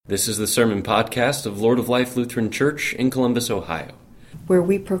This is the Sermon Podcast of Lord of Life Lutheran Church in Columbus, Ohio, where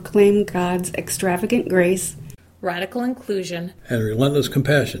we proclaim God's extravagant grace, radical inclusion, and relentless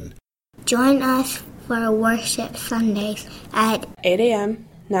compassion. Join us for worship Sundays at 8 a.m.,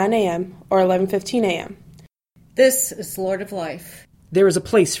 9 a.m., or 11:15 a.m. This is Lord of Life. There is a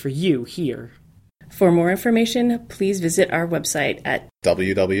place for you here. For more information, please visit our website at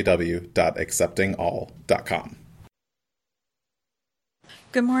www.acceptingall.com.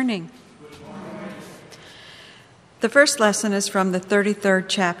 Good morning. The first lesson is from the 33rd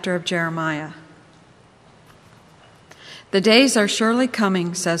chapter of Jeremiah. The days are surely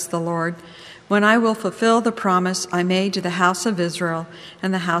coming, says the Lord, when I will fulfill the promise I made to the house of Israel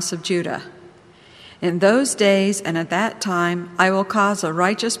and the house of Judah. In those days and at that time I will cause a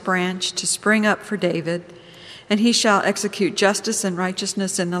righteous branch to spring up for David, and he shall execute justice and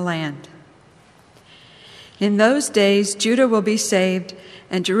righteousness in the land. In those days Judah will be saved,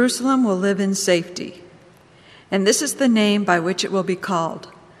 and Jerusalem will live in safety. And this is the name by which it will be called: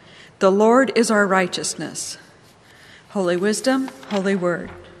 The Lord is our righteousness. Holy wisdom, holy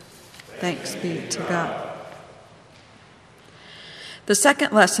word. Thanks be to God. The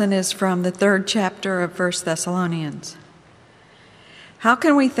second lesson is from the 3rd chapter of 1 Thessalonians. How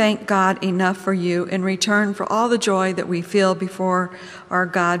can we thank God enough for you in return for all the joy that we feel before our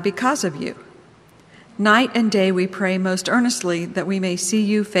God because of you? Night and day we pray most earnestly that we may see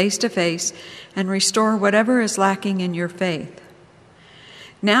you face to face and restore whatever is lacking in your faith.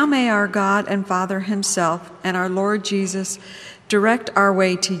 Now may our God and Father himself and our Lord Jesus direct our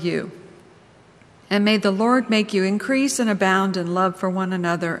way to you. And may the Lord make you increase and abound in love for one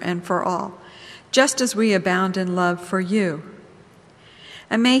another and for all, just as we abound in love for you.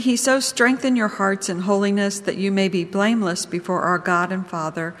 And may he so strengthen your hearts in holiness that you may be blameless before our God and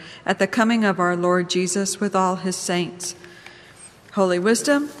Father at the coming of our Lord Jesus with all his saints. Holy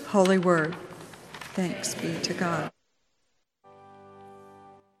wisdom, holy word. Thanks be to God.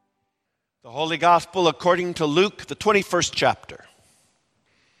 The Holy Gospel according to Luke, the 21st chapter.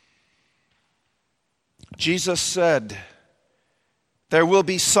 Jesus said, "There will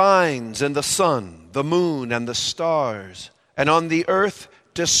be signs in the sun, the moon, and the stars, and on the earth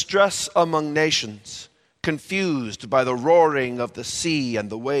distress among nations, confused by the roaring of the sea and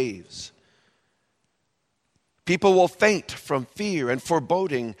the waves. People will faint from fear and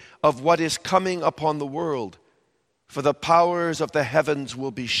foreboding of what is coming upon the world, for the powers of the heavens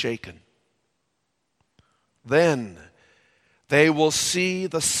will be shaken. Then they will see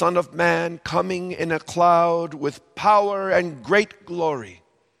the Son of Man coming in a cloud with power and great glory.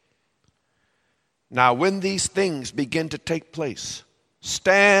 Now when these things begin to take place,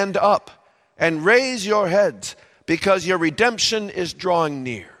 stand up and raise your heads, because your redemption is drawing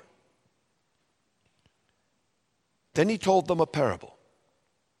near." Then he told them a parable.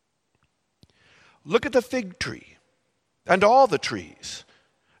 "Look at the fig tree and all the trees.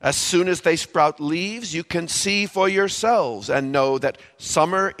 As soon as they sprout leaves, you can see for yourselves and know that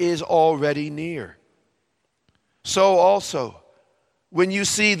summer is already near. So also, when you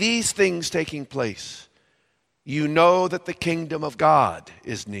see these things taking place, you know that the kingdom of God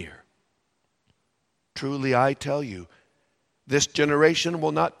is near. Truly I tell you, this generation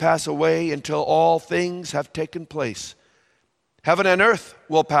will not pass away until all things have taken place. Heaven and earth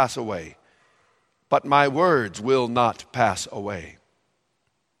will pass away, but my words will not pass away.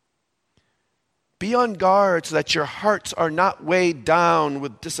 Be on guard so that your hearts are not weighed down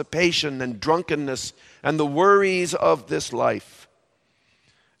with dissipation and drunkenness and the worries of this life,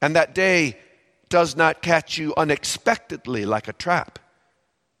 and that day does not catch you unexpectedly like a trap.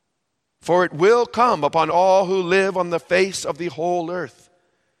 For it will come upon all who live on the face of the whole earth.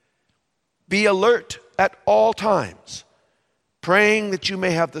 Be alert at all times, praying that you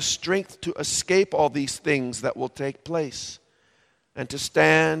may have the strength to escape all these things that will take place, and to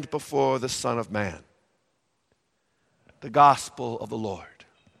stand before the Son of Man." The Gospel of the Lord.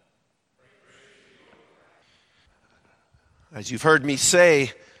 As you've heard me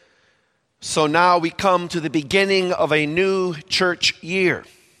say, so now we come to the beginning of a new church year.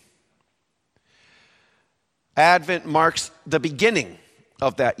 Advent marks the beginning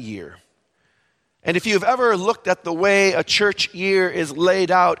of that year. And if you've ever looked at the way a church year is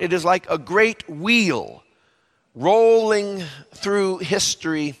laid out, it is like a great wheel rolling through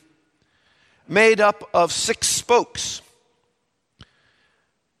history, made up of 6 spokes,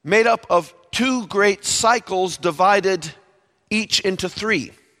 made up of 2 great cycles divided each into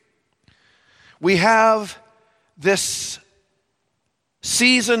 3. We have this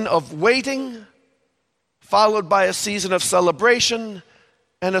season of waiting, followed by a season of celebration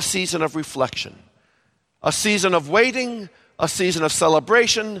and a season of reflection. A season of waiting, a season of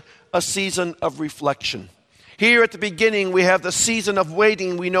celebration, a season of reflection. Here at the beginning, we have the season of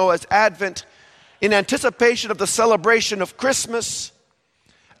waiting we know as Advent, in anticipation of the celebration of Christmas,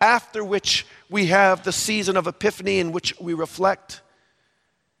 after which we have the season of Epiphany in which we reflect.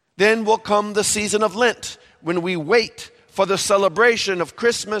 Then will come the season of Lent, when we wait for the celebration of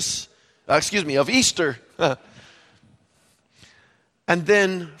of Easter. And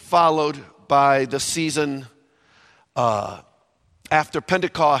then followed by the season after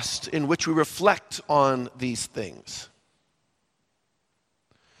Pentecost, in which we reflect on these things.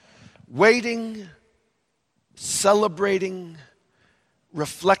 Waiting, celebrating,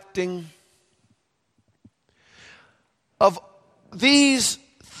 reflecting. Of these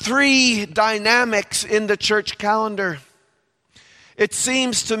three dynamics in the church calendar, it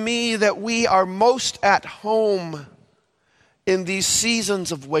seems to me that we are most at home in these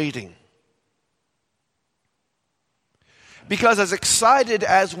seasons of waiting. Because as excited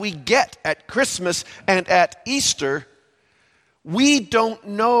as we get at Christmas and at Easter, we don't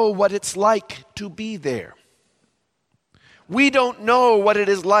know what it's like to be there. We don't know what it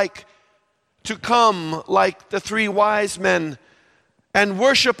is like to come like the three wise men and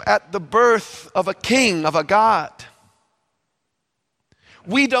worship at the birth of a king, of a God.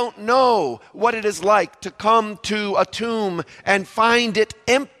 We don't know what it is like to come to a tomb and find it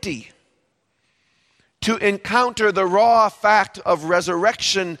empty, to encounter the raw fact of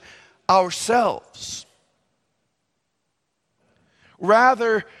resurrection ourselves.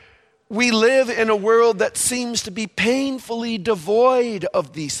 Rather, we live in a world that seems to be painfully devoid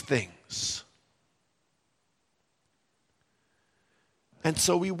of these things. And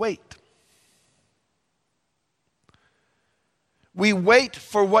so we wait. We wait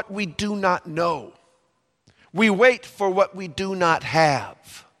for what we do not know. We wait for what we do not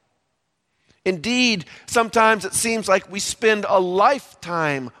have. Indeed, sometimes it seems like we spend a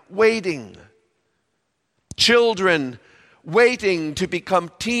lifetime waiting. Children waiting to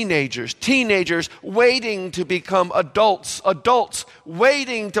become teenagers, teenagers waiting to become adults, adults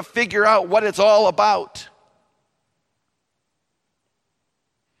waiting to figure out what it's all about.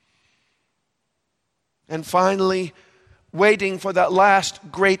 And finally, waiting for that last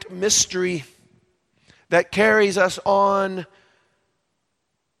great mystery that carries us on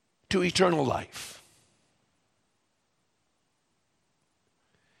to eternal life.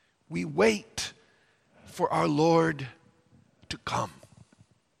 We wait for our Lord to come.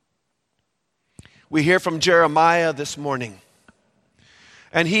 We hear from Jeremiah this morning,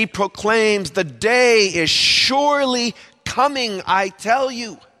 and he proclaims, "The day is surely coming, I tell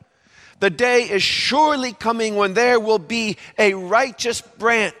you. The day is surely coming when there will be a righteous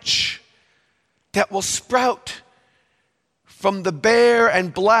branch that will sprout from the bare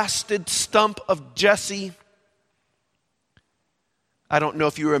and blasted stump of Jesse." I don't know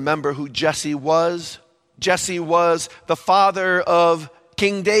if you remember who Jesse was. Jesse was the father of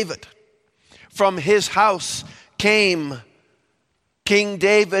King David. From his house came King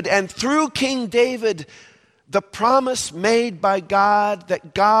David, and through King David, the promise made by God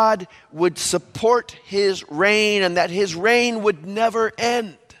that God would support his reign and that his reign would never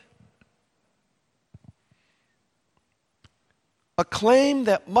end. A claim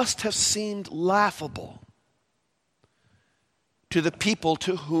that must have seemed laughable to the people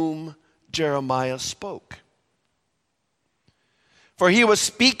to whom Jeremiah spoke. For he was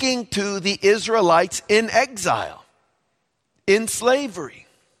speaking to the Israelites in exile, in slavery.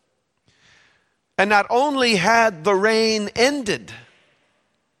 And not only had the reign ended,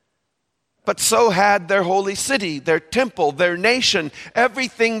 but so had their holy city, their temple, their nation,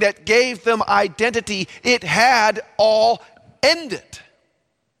 everything that gave them identity. It had all ended.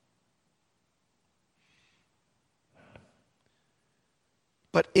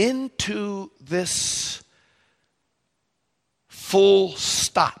 But into this full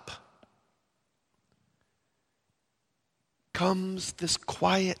stop comes this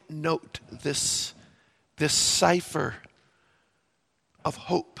quiet note, this cipher of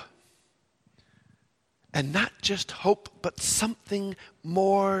hope. And not just hope, but something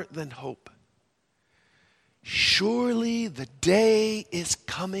more than hope. Surely the day is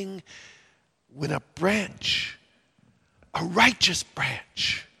coming when a branch, a righteous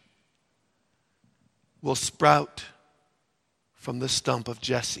branch, will sprout from the stump of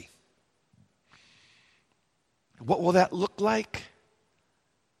Jesse. What will that look like?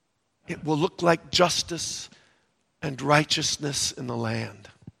 It will look like justice and righteousness in the land.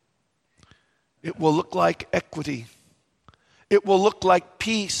 It will look like equity. It will look like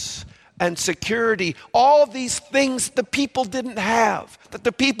peace and security. All of these things the people didn't have, that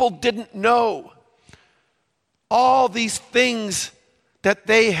the people didn't know, all these things that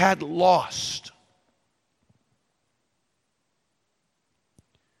they had lost.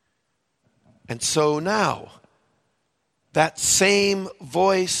 And so now, that same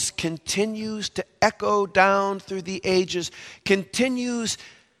voice continues to echo down through the ages, continues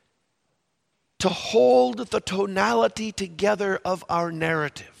to hold the tonality together of our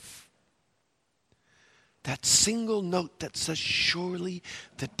narrative. That single note that says, surely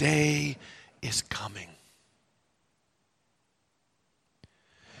the day is coming.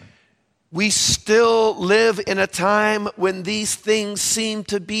 We still live in a time when these things seem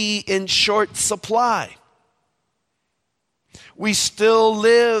to be in short supply. We still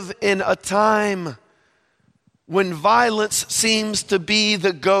live in a time when violence seems to be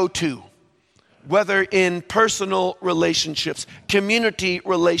the go-to, whether in personal relationships, community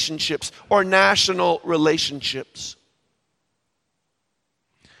relationships, or national relationships.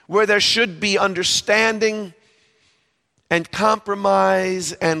 Where there should be understanding and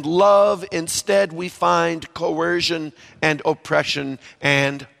compromise and love, instead we find coercion and oppression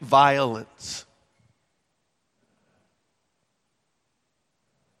and violence.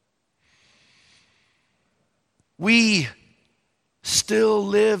 We still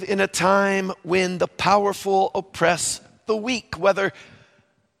live in a time when the powerful oppress the weak, whether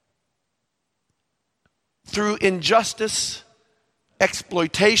through injustice,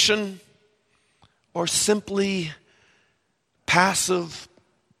 exploitation, or simply passive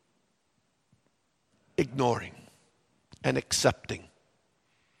ignoring and accepting.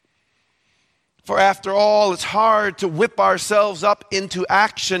 For after all, it's hard to whip ourselves up into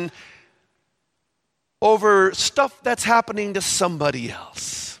action over stuff that's happening to somebody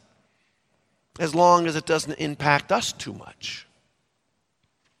else, as long as it doesn't impact us too much.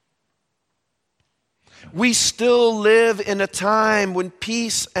 We still live in a time when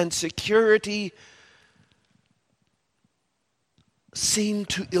peace and security seem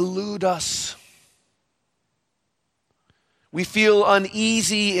to elude us. We feel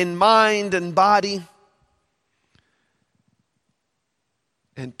uneasy in mind and body.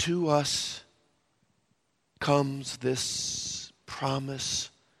 And to us comes this promise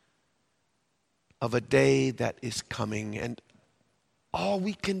of a day that is coming, and all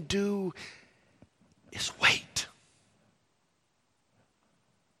we can do is wait.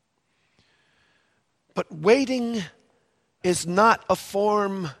 But waiting is not a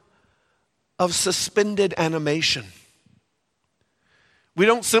form of suspended animation. We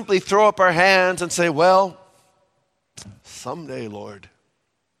don't simply throw up our hands and say, well, someday, Lord.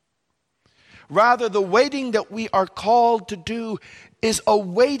 Rather, the waiting that we are called to do is a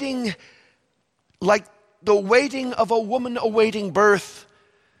waiting like the waiting of a woman awaiting birth.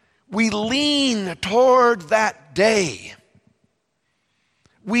 We lean toward that day.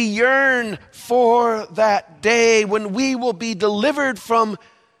 We yearn for that day when we will be delivered from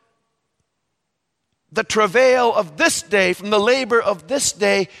the travail of this day, from the labor of this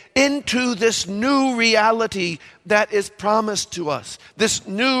day, into this new reality that is promised to us, this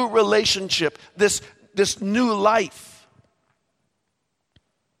new relationship, this new life.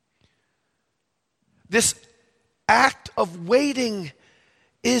 This act of waiting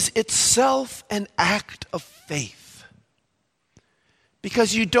is itself an act of faith.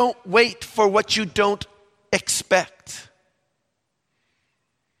 Because you don't wait for what you don't expect.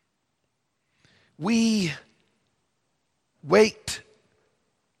 We wait,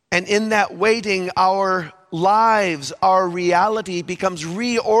 and in that waiting, our lives, our reality becomes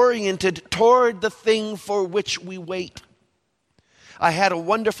reoriented toward the thing for which we wait. I had a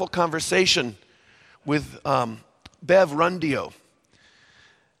wonderful conversation with Bev Rundio.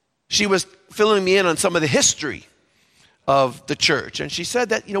 She was filling me in on some of the history of the church. And she said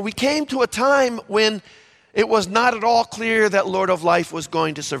that, we came to a time when it was not at all clear that Lord of Life was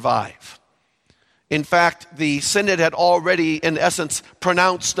going to survive. In fact, the synod had already, in essence,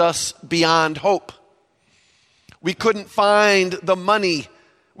 pronounced us beyond hope. We couldn't find the money.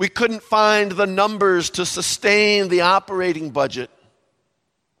 We couldn't find the numbers to sustain the operating budget.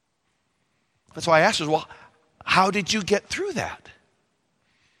 That's why I asked her, well, how did you get through that?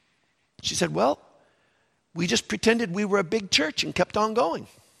 She said, well, we just pretended we were a big church and kept on going.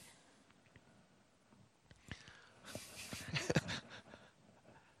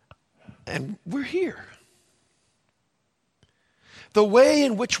 And we're here. The way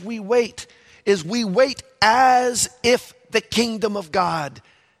in which we wait is we wait as if the kingdom of God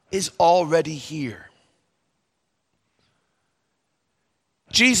is already here.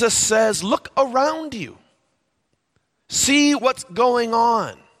 Jesus says, look around you. See what's going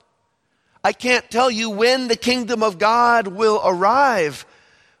on. I can't tell you when the kingdom of God will arrive,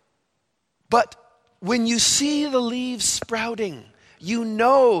 but when you see the leaves sprouting, you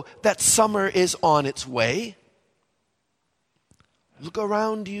know that summer is on its way. Look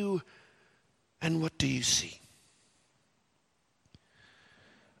around you, and what do you see?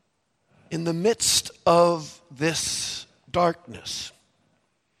 In the midst of this darkness,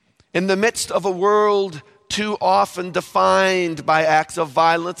 in the midst of a world too often defined by acts of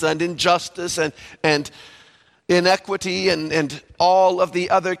violence and injustice and inequity and all of the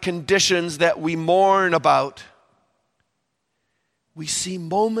other conditions that we mourn about, we see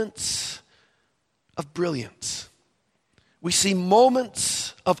moments of brilliance. We see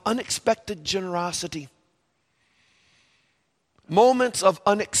moments of unexpected generosity, moments of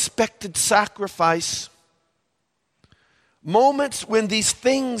unexpected sacrifice, moments when these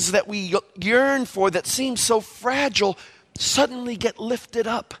things that we yearn for that seem so fragile suddenly get lifted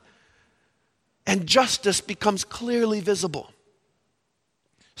up and justice becomes clearly visible.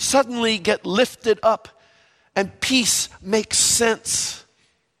 Suddenly get lifted up and peace makes sense.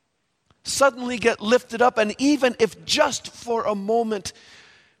 Suddenly get lifted up, and even if just for a moment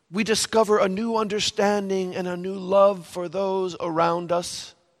we discover a new understanding and a new love for those around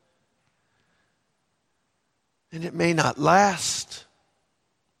us, and it may not last,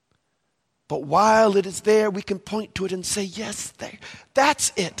 but while it is there, we can point to it and say, yes,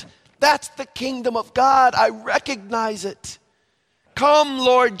 that's it. That's the kingdom of God. I recognize it. Come,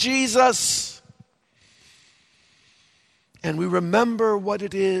 Lord Jesus. And we remember what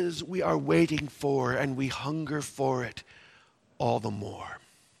it is we are waiting for, and we hunger for it all the more.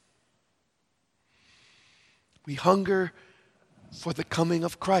 We hunger for the coming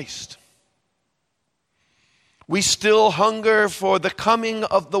of Christ. We still hunger for the coming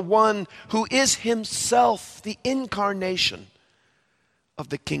of the one who is himself the incarnation of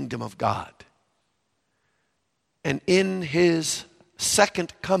the kingdom of God. And in his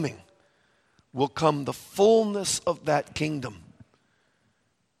second coming will come the fullness of that kingdom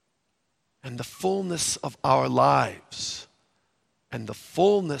and the fullness of our lives and the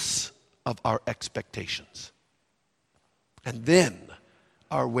fullness of our expectations. And then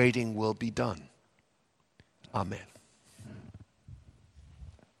our waiting will be done. Amen.